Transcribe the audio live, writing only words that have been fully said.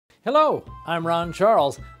Hello, I'm Ron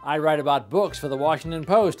Charles. I write about books for the Washington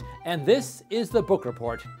Post, and this is the Book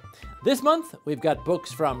Report. This month, we've got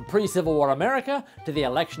books from pre-Civil War America to the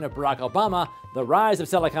election of Barack Obama, the rise of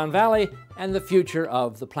Silicon Valley, and the future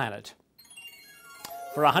of the planet.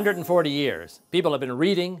 For 140 years, people have been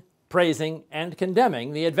reading, praising, and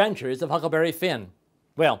condemning the adventures of Huckleberry Finn.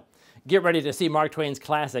 Well, get ready to see Mark Twain's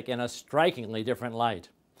classic in a strikingly different light.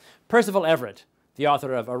 Percival Everett, the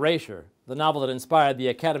author of Erasure, the novel that inspired the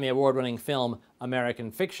Academy Award-winning film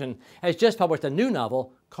American Fiction, has just published a new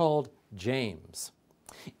novel called James.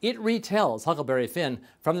 It retells Huckleberry Finn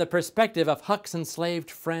from the perspective of Huck's enslaved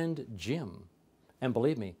friend Jim. And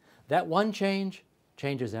believe me, that one change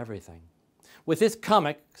changes everything. With this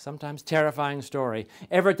comic, sometimes terrifying story,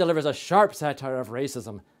 Everett delivers a sharp satire of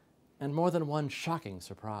racism and more than one shocking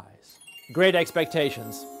surprise. Great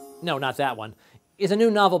Expectations, no, not that one, is a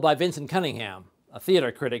new novel by Vincent Cunningham, a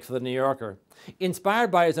theater critic for The New Yorker.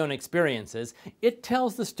 Inspired by his own experiences, it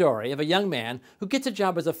tells the story of a young man who gets a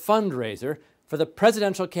job as a fundraiser for the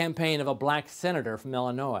presidential campaign of a black senator from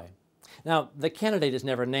Illinois. Now, the candidate is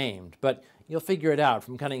never named, but you'll figure it out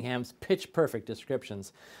from Cunningham's pitch-perfect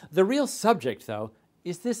descriptions. The real subject, though,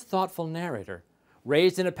 is this thoughtful narrator,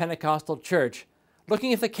 raised in a Pentecostal church,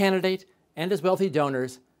 looking at the candidate and his wealthy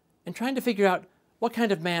donors and trying to figure out what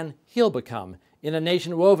kind of man he'll become in a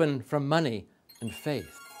nation woven from money and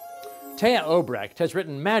faith. Taya Obrecht has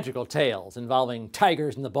written magical tales involving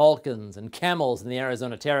tigers in the Balkans and camels in the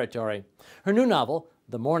Arizona Territory. Her new novel,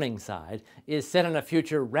 The Morning Side, is set in a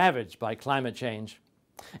future ravaged by climate change.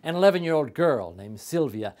 An 11-year-old girl named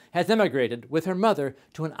Sylvia has emigrated with her mother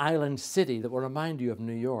to an island city that will remind you of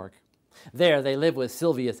New York. There they live with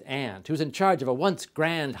Sylvia's aunt, who's in charge of a once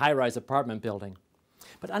grand high-rise apartment building.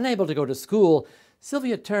 But unable to go to school,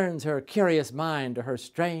 Sylvia turns her curious mind to her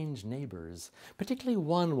strange neighbors, particularly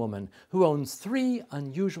one woman who owns 3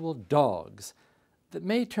 unusual dogs that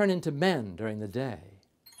may turn into men during the day.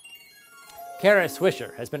 Kara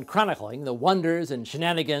Swisher has been chronicling the wonders and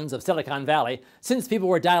shenanigans of Silicon Valley since people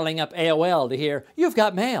were dialing up AOL to hear, "You've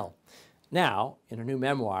got mail." Now, in her new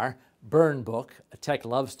memoir, Burn Book, a tech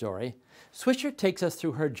love story, Swisher takes us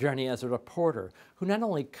through her journey as a reporter who not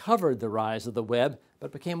only covered the rise of the web,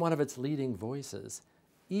 but became one of its leading voices,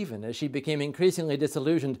 even as she became increasingly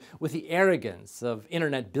disillusioned with the arrogance of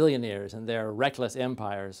internet billionaires and their reckless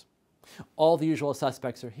empires. All the usual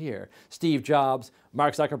suspects are here: Steve Jobs,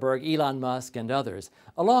 Mark Zuckerberg, Elon Musk, and others,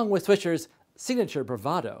 along with Swisher's signature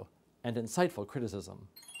bravado and insightful criticism.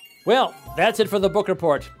 Well, that's it for the Book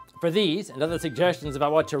Report. For these and other suggestions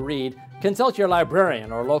about what to read, consult your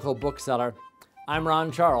librarian or local bookseller. I'm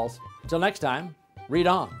Ron Charles. Till next time, read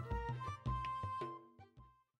on.